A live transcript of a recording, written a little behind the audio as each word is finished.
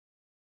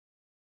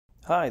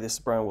Hi, this is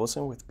Brian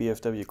Wilson with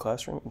BFW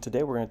Classroom, and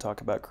today we're going to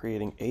talk about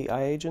creating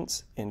AI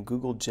agents in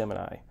Google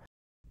Gemini.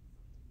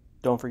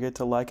 Don't forget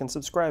to like and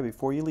subscribe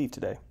before you leave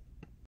today.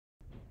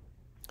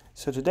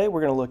 So today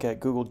we're going to look at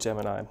Google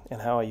Gemini and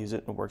how I use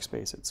it in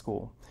Workspace at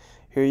school.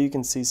 Here you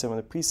can see some of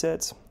the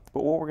presets,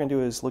 but what we're going to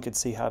do is look and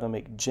see how to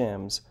make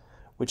gems,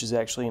 which is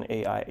actually an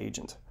AI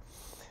agent.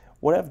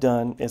 What I've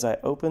done is I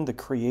opened the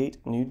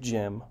Create New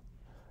Gem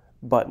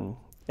button,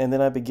 and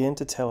then I begin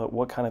to tell it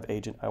what kind of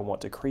agent I want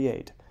to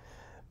create.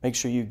 Make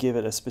sure you give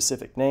it a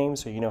specific name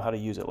so you know how to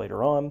use it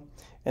later on.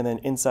 And then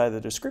inside the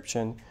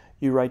description,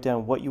 you write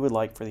down what you would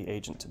like for the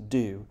agent to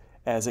do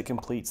as it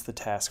completes the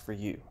task for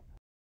you.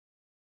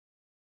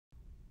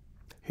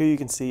 Here you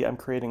can see I'm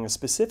creating a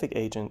specific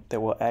agent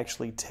that will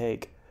actually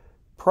take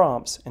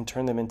prompts and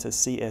turn them into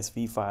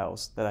CSV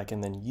files that I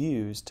can then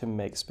use to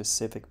make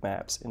specific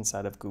maps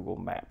inside of Google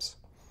Maps.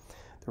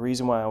 The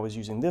reason why I was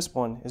using this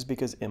one is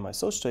because in my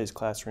social studies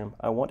classroom,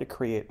 I want to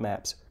create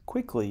maps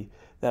quickly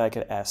that I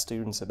could ask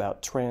students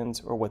about trends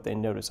or what they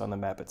notice on the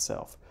map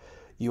itself.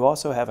 You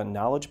also have a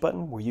knowledge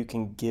button where you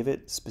can give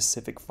it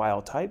specific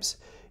file types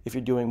if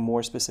you're doing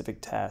more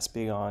specific tasks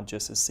beyond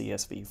just a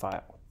CSV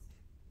file.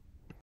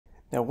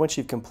 Now, once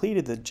you've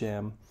completed the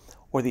gem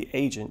or the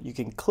agent, you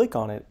can click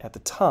on it at the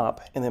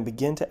top and then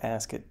begin to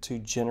ask it to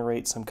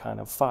generate some kind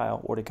of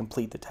file or to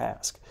complete the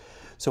task.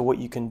 So what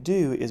you can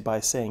do is by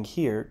saying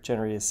here,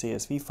 generate a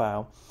CSV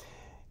file,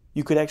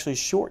 you could actually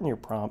shorten your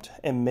prompt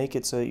and make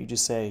it so that you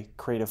just say,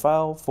 create a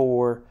file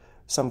for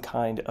some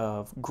kind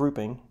of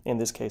grouping, in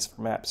this case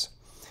for maps.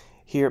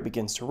 Here it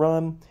begins to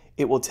run.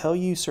 It will tell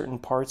you certain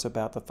parts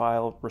about the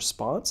file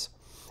response,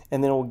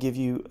 and then it will give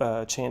you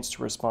a chance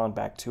to respond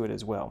back to it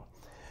as well.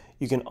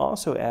 You can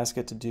also ask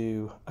it to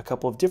do a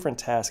couple of different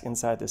tasks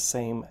inside the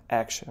same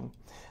action.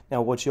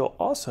 Now what you'll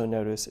also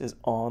notice is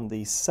on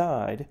the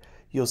side,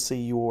 you'll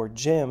see your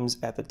gems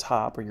at the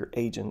top, or your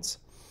agents,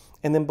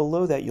 and then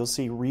below that you'll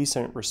see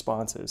recent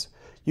responses.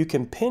 You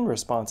can pin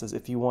responses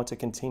if you want to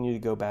continue to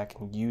go back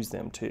and use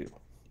them too.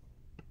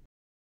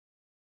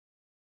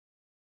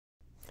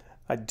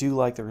 I do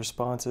like the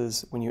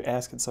responses. When you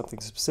ask it something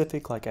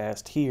specific like I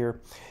asked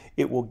here,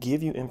 it will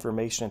give you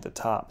information at the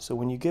top. So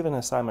when you give an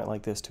assignment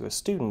like this to a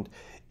student,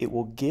 it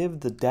will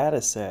give the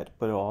data set,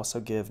 but it will also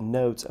give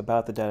notes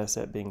about the data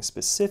set being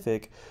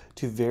specific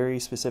to very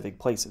specific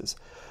places.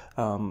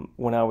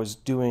 When I was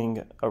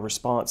doing a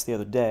response the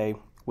other day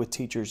with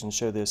teachers and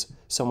showed this,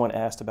 someone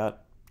asked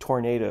about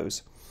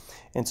tornadoes.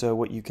 And so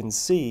what you can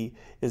see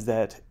is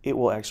that it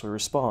will actually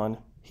respond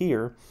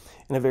here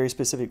in a very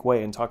specific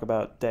way and talk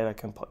about data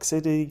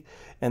complexity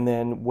and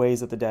then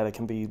ways that the data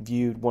can be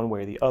viewed one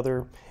way or the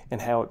other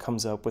and how it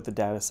comes up with the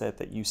data set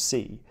that you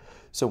see.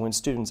 So when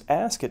students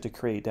ask it to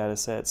create data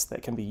sets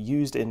that can be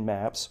used in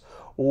maps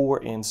or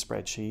in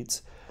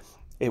spreadsheets,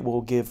 it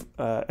will give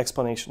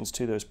explanations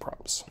to those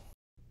prompts.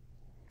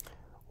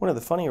 One of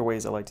the funnier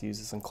ways I like to use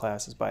this in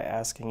class is by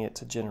asking it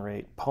to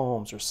generate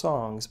poems or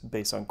songs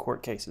based on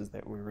court cases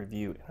that we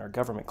review in our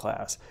government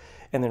class,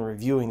 and then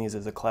reviewing these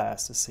as a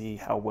class to see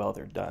how well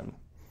they're done.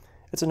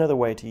 It's another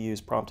way to use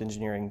prompt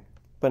engineering,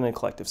 but in a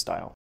collective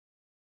style.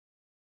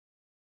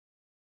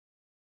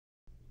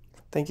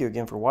 Thank you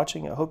again for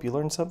watching. I hope you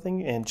learned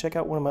something, and check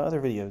out one of my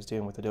other videos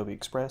dealing with Adobe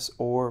Express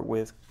or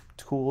with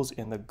tools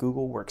in the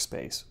Google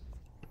Workspace.